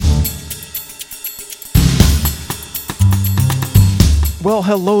Well,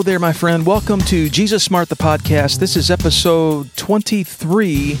 hello there, my friend. Welcome to Jesus Smart, the podcast. This is episode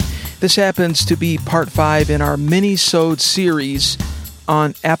 23. This happens to be part 5 in our Minisode series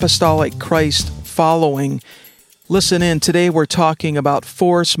on Apostolic Christ following. Listen in. Today we're talking about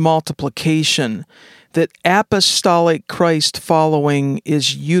force multiplication. That Apostolic Christ following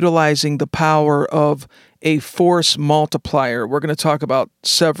is utilizing the power of a force multiplier. We're going to talk about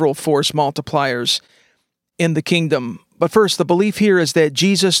several force multipliers in the kingdom. But first, the belief here is that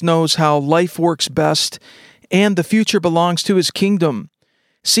Jesus knows how life works best and the future belongs to his kingdom.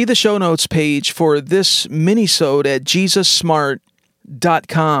 See the show notes page for this minisode at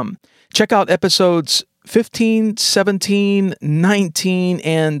jesussmart.com. Check out episodes 15, 17, 19,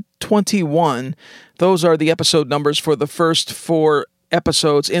 and 21. Those are the episode numbers for the first 4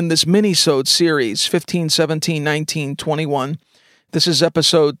 episodes in this minisode series, 15, 17, 19, 21. This is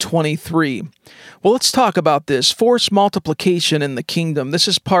episode 23. Well, let's talk about this. Force multiplication in the kingdom. This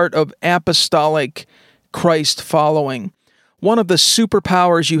is part of Apostolic Christ following. One of the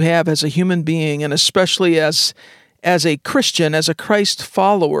superpowers you have as a human being, and especially as a Christian, as a Christ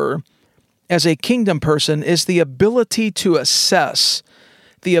follower, as a kingdom person, is the ability to assess.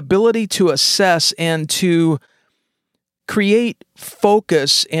 The ability to assess and to create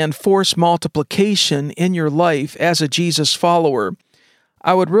focus and force multiplication in your life as a Jesus follower.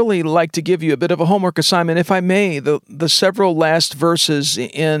 I would really like to give you a bit of a homework assignment, if I may. The several last verses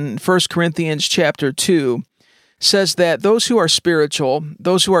in 1 Corinthians chapter 2 says that those who are spiritual,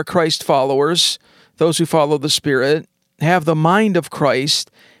 those who are Christ followers, those who follow the Spirit, have the mind of Christ,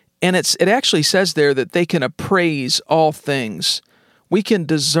 and it actually says there that they can appraise all things. We can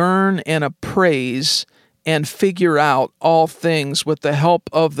discern and appraise and figure out all things with the help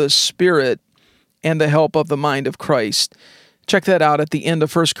of the Spirit and the help of the mind of Christ. Check that out at the end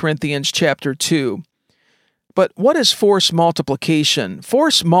of 1 Corinthians chapter 2. But what is force multiplication?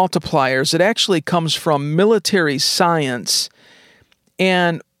 Force multipliers, it actually comes from military science,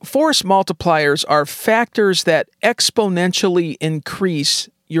 and force multipliers are factors that exponentially increase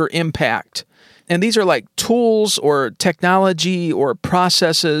your impact. And these are like tools or technology or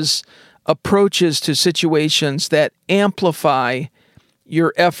processes, approaches to situations that amplify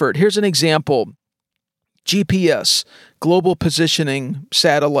your effort. Here's an example. GPS, Global Positioning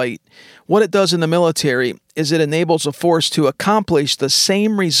Satellite. What it does in the military is it enables a force to accomplish the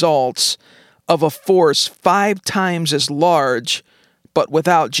same results of a force 5 times as large, but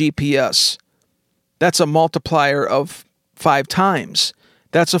without GPS. That's a multiplier of 5 times.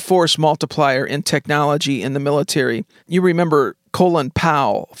 That's a force multiplier in technology in the military. You remember Colin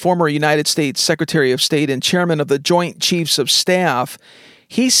Powell, former United States Secretary of State and chairman of the Joint Chiefs of Staff.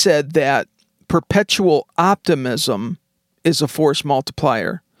 He said that perpetual optimism is a force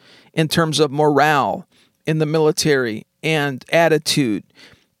multiplier in terms of morale in the military and attitude.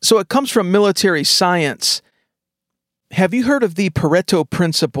 So it comes from military science. Have you heard of the Pareto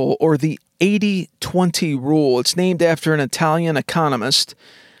principle or the 80-20 rule? It's named after an Italian economist.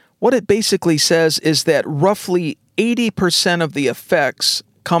 What it basically says is that roughly 80% of the effects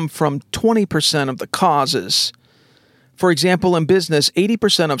come from 20% of the causes. For example, in business,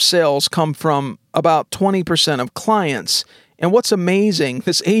 80% of sales come from about 20% of clients. And what's amazing,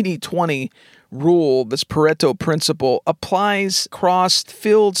 this 80-20 rule, this Pareto principle, applies across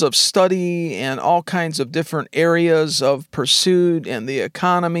fields of study and all kinds of different areas of pursuit and the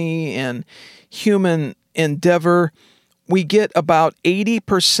economy and human endeavor. We get about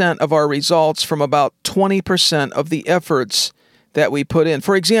 80% of our results from about 20% of the efforts that we put in.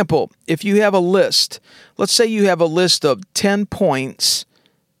 For example, if you have a list, let's say you have a list of 10 points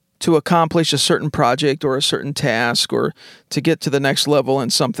to accomplish a certain project or a certain task or to get to the next level in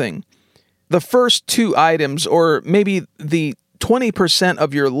something. The first 2 items, or maybe the 20%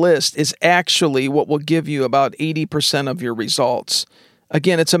 of your list, is actually what will give you about 80% of your results.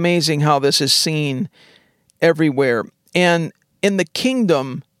 Again, it's amazing how this is seen everywhere. And in the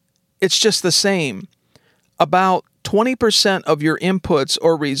kingdom, it's just the same. About 20% of your inputs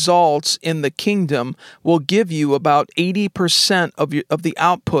or results in the kingdom will give you about 80% of the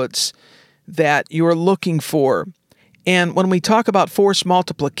outputs that you're looking for. And when we talk about force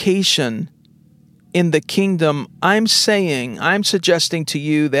multiplication in the kingdom, I'm suggesting to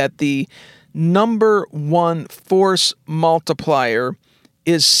you that the number one force multiplier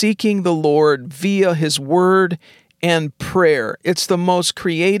is seeking the Lord via His Word and prayer. It's the most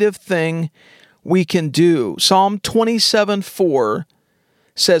creative thing we can do. Psalm 27:4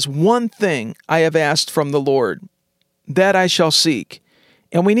 says, "One thing I have asked from the Lord, that I shall seek."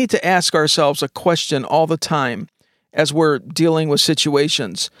 And we need to ask ourselves a question all the time. as we're dealing with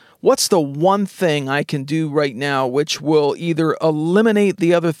situations. What's the one thing I can do right now which will either eliminate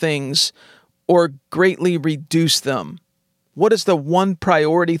the other things or greatly reduce them? What is the one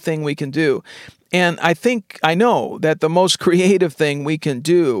priority thing we can do? And I know that the most creative thing we can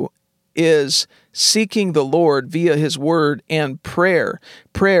do is seeking the Lord via His Word and prayer.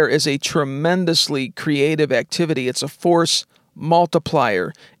 Prayer is a tremendously creative activity. It's a force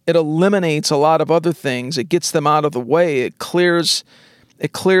multiplier. It eliminates a lot of other things. It gets them out of the way. It clears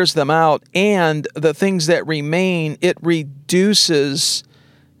them out. And the things that remain, it reduces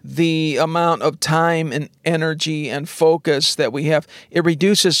the amount of time and energy and focus that we have. It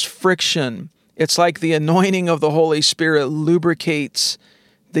reduces friction. It's like the anointing of the Holy Spirit lubricates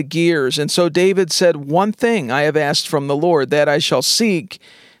the gears. And so David said, "One thing I have asked from the Lord, that I shall seek,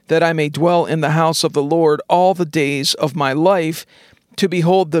 that I may dwell in the house of the Lord all the days of my life, to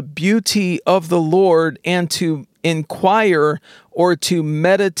behold the beauty of the Lord and to inquire or to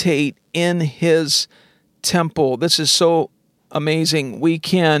meditate in His temple." This is so amazing. We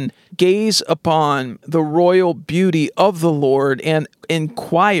can gaze upon the royal beauty of the Lord and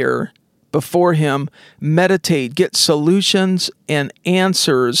inquire before Him, meditate, get solutions and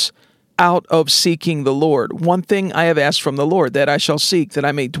answers out of seeking the Lord. "One thing I have asked from the Lord, that I shall seek, that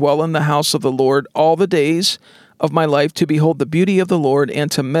I may dwell in the house of the Lord all the days of my life, to behold the beauty of the Lord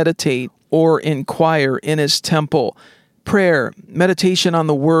and to meditate or inquire in His temple." Prayer, meditation on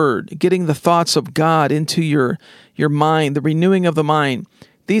the Word, getting the thoughts of God into your mind, the renewing of the mind.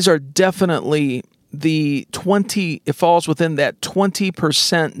 These are definitely it falls within that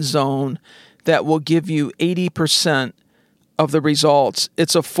 20% zone that will give you 80% of the results.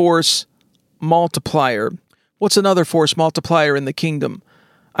 It's a force multiplier. What's another force multiplier in the kingdom?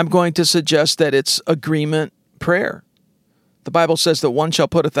 I'm going to suggest that it's agreement prayer. The Bible says that one shall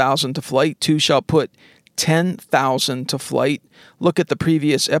put 1,000 to flight, two shall put 10,000 to flight. Look at the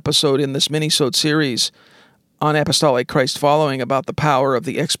previous episode in this Minisode series on Apostolic Christ following about the power of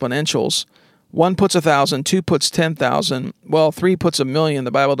the exponentials. One puts 1,000, two puts 10,000, well, three puts 1,000,000.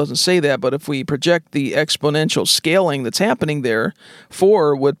 The Bible doesn't say that, but if we project the exponential scaling that's happening there,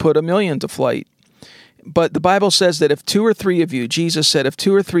 4 would put 1,000,000 to flight. But the Bible says that if 2 or 3 of you, Jesus said, if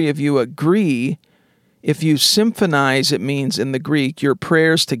 2 or 3 of you agree, if you symphonize, it means in the Greek, your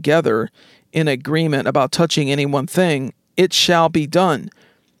prayers together in agreement about touching any one thing, it shall be done.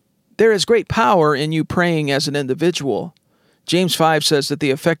 There is great power in you praying as an individual. James 5 says that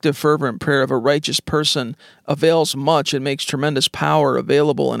the effective, fervent prayer of a righteous person avails much and makes tremendous power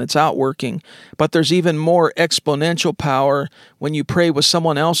available in its outworking. But there's even more exponential power when you pray with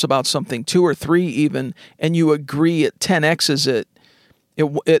someone else about something, 2 or 3 even, and you agree it 10x's it.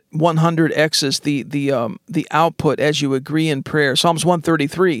 It 100x's the output as you agree in prayer. Psalms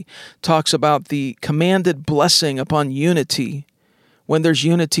 133 talks about the commanded blessing upon unity. When there's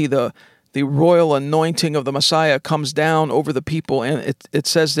unity, the royal anointing of the Messiah comes down over the people, and it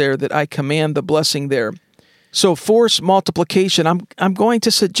says there that I command the blessing there. So force multiplication, I'm going to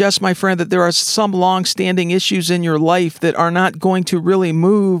suggest, my friend, that there are some long-standing issues in your life that are not going to really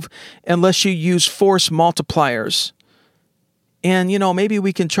move unless you use force multipliers. And, maybe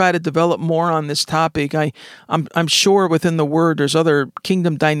we can try to develop more on this topic. I'm sure within the Word there's other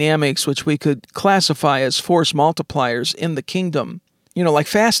kingdom dynamics which we could classify as force multipliers in the kingdom. Like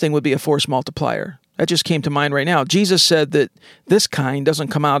fasting would be a force multiplier. That just came to mind right now. Jesus said that this kind doesn't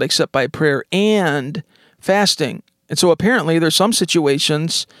come out except by prayer and fasting. And so apparently there's some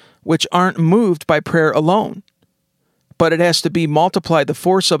situations which aren't moved by prayer alone. But it has to be multiplied. The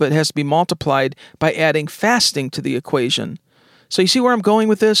force of it has to be multiplied by adding fasting to the equation. So you see where I'm going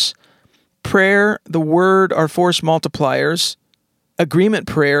with this? Prayer, the Word are force multipliers. Agreement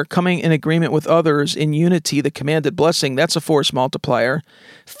prayer, coming in agreement with others in unity, the commanded blessing, that's a force multiplier.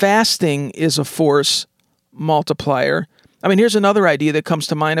 Fasting is a force multiplier. Here's another idea that comes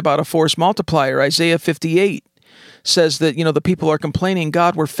to mind about a force multiplier. Isaiah 58 says that, the people are complaining,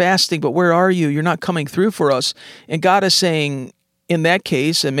 God, we're fasting, but where are you? You're not coming through for us. And God is saying, in that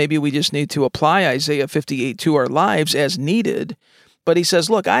case, and maybe we just need to apply Isaiah 58 to our lives as needed, but he says,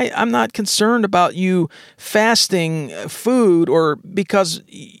 look, I'm not concerned about you fasting food or because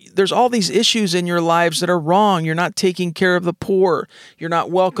there's all these issues in your lives that are wrong. You're not taking care of the poor. You're not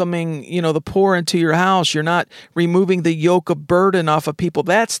welcoming, the poor into your house. You're not removing the yoke of burden off of people.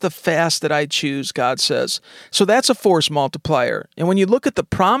 That's the fast that I choose, God says. So that's a force multiplier. And when you look at the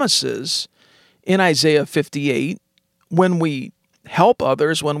promises in Isaiah 58, when we help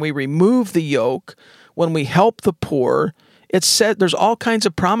others, when we remove the yoke, when we help the poor, it's said there's all kinds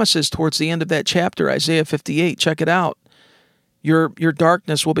of promises towards the end of that chapter, Isaiah 58. Check it out. Your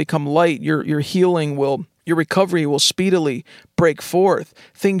darkness will become light. Your healing will Your recovery will speedily break forth.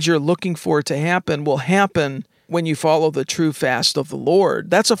 Things you're looking for to happen will happen when you follow the true fast of the Lord.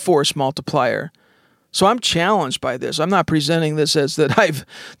 That's a force multiplier. So I'm challenged by this. I'm not presenting this as that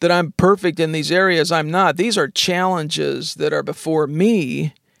I'm perfect in these areas. I'm not. These are challenges that are before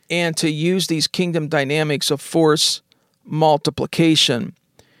me, and to use these kingdom dynamics of force multiplication.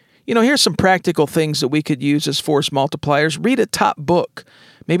 Here's some practical things that we could use as force multipliers. Read a top book.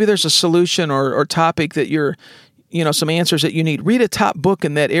 Maybe there's a solution or topic that you're, some answers that you need. Read a top book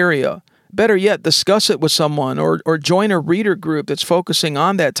in that area. Better yet, discuss it with someone or join a reader group that's focusing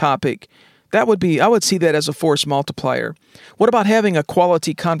on that topic. I would see that as a force multiplier. What about having a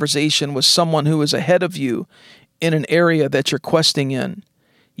quality conversation with someone who is ahead of you in an area that you're questing in?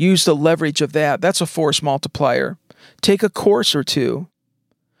 Use the leverage of that. That's a force multiplier. Take a course or two.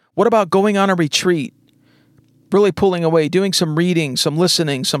 What about going on a retreat? Really pulling away, doing some reading, some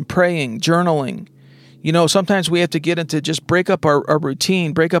listening, some praying, journaling. Sometimes we have to get into just break up our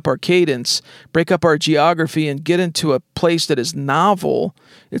routine, break up our cadence, break up our geography, and get into a place that is novel.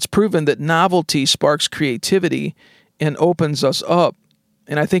 It's proven that novelty sparks creativity and opens us up.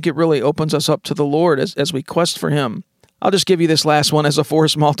 And I think it really opens us up to the Lord as we quest for Him. I'll just give you this last one as a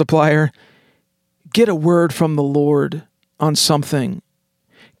force multiplier. Get a word from the Lord on something.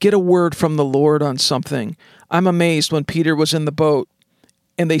 Get a word from the Lord on something. I'm amazed when Peter was in the boat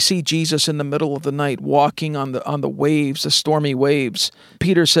and they see Jesus in the middle of the night walking on the waves, the stormy waves.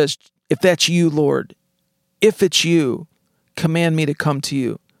 Peter says, "If that's you, Lord, if it's you, command me to come to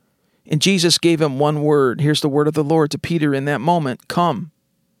you." And Jesus gave him one word. Here's the word of the Lord to Peter in that moment: "Come."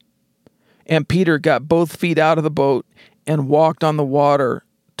 And Peter got both feet out of the boat and walked on the water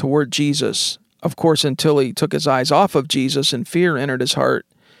toward Jesus. Of course, until he took his eyes off of Jesus and fear entered his heart.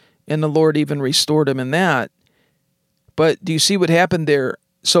 And the Lord even restored him in that. But do you see what happened there?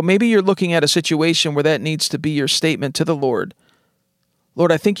 So maybe you're looking at a situation where that needs to be your statement to the Lord.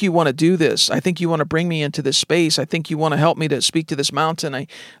 Lord, I think you want to do this. I think you want to bring me into this space. I think you want to help me to speak to this mountain. I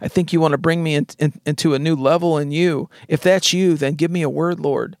think you want to bring me into a new level in you. If that's you, then give me a word,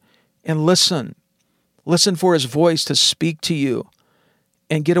 Lord. And listen. Listen for his voice to speak to you.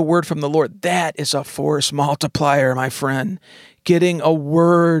 And get a word from the Lord. That is a force multiplier, my friend. Getting a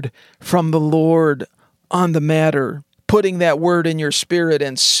word from the Lord on the matter. Putting that word in your spirit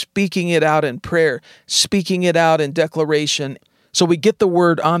and speaking it out in prayer. Speaking it out in declaration. So we get the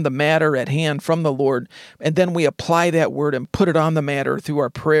word on the matter at hand from the Lord. And then we apply that word and put it on the matter through our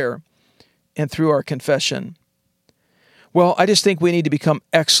prayer and through our confession. Well, I just think we need to become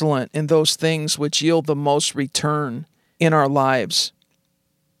excellent in those things which yield the most return in our lives.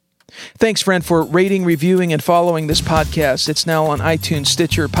 Thanks, friend, for rating, reviewing, and following this podcast. It's now on iTunes,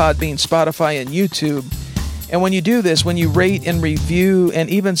 Stitcher, Podbean, Spotify, and YouTube. And when you do this, when you rate and review and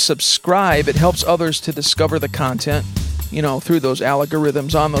even subscribe, it helps others to discover the content, through those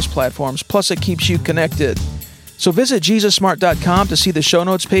algorithms on those platforms. Plus, it keeps you connected. So visit JesusSmart.com to see the show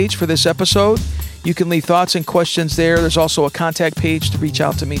notes page for this episode. You can leave thoughts and questions there. There's also a contact page to reach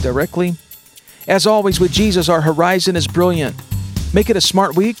out to me directly. As always, with Jesus, our horizon is brilliant. Make it a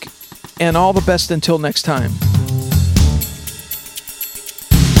smart week. And all the best until next time.